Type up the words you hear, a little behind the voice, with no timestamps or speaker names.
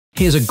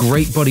Here's a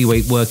great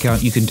bodyweight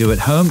workout you can do at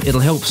home. It'll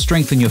help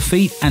strengthen your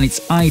feet and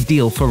it's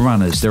ideal for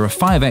runners. There are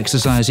 5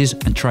 exercises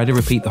and try to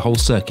repeat the whole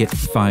circuit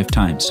 5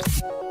 times.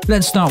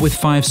 Let's start with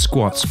 5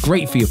 squats.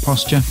 Great for your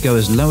posture. Go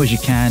as low as you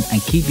can and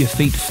keep your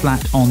feet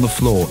flat on the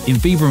floor. In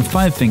Vibram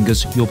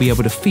FiveFingers, you'll be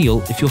able to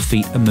feel if your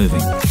feet are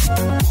moving.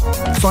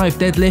 5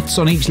 deadlifts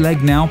on each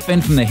leg now.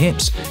 Bend from the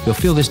hips. You'll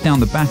feel this down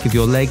the back of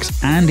your legs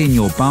and in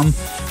your bum.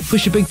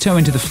 Push your big toe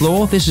into the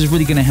floor. This is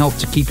really going to help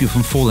to keep you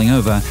from falling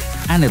over,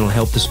 and it'll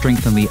help to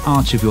strengthen the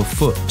arch of your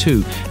foot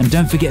too. And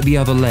don't forget the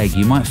other leg.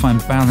 You might find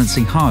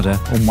balancing harder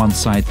on one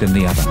side than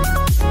the other.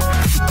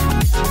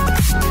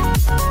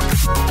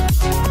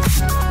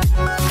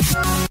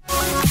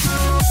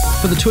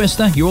 For the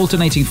twister, you're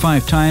alternating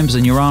 5 times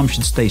and your arms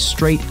should stay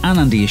straight and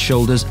under your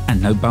shoulders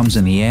and no bums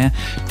in the air.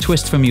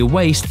 Twist from your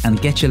waist and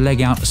get your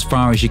leg out as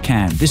far as you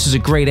can. This is a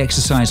great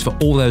exercise for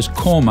all those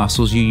core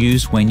muscles you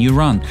use when you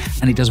run,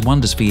 and it does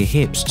wonders for your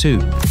hips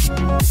too.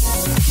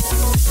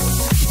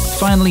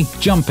 Finally,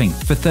 jumping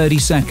for 30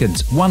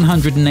 seconds.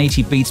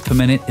 180 beats per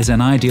minute is an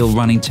ideal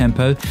running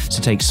tempo,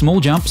 so take small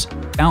jumps,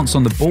 bounce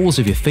on the balls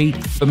of your feet,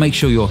 but make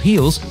sure your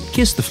heels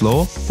kiss the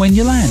floor when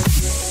you land.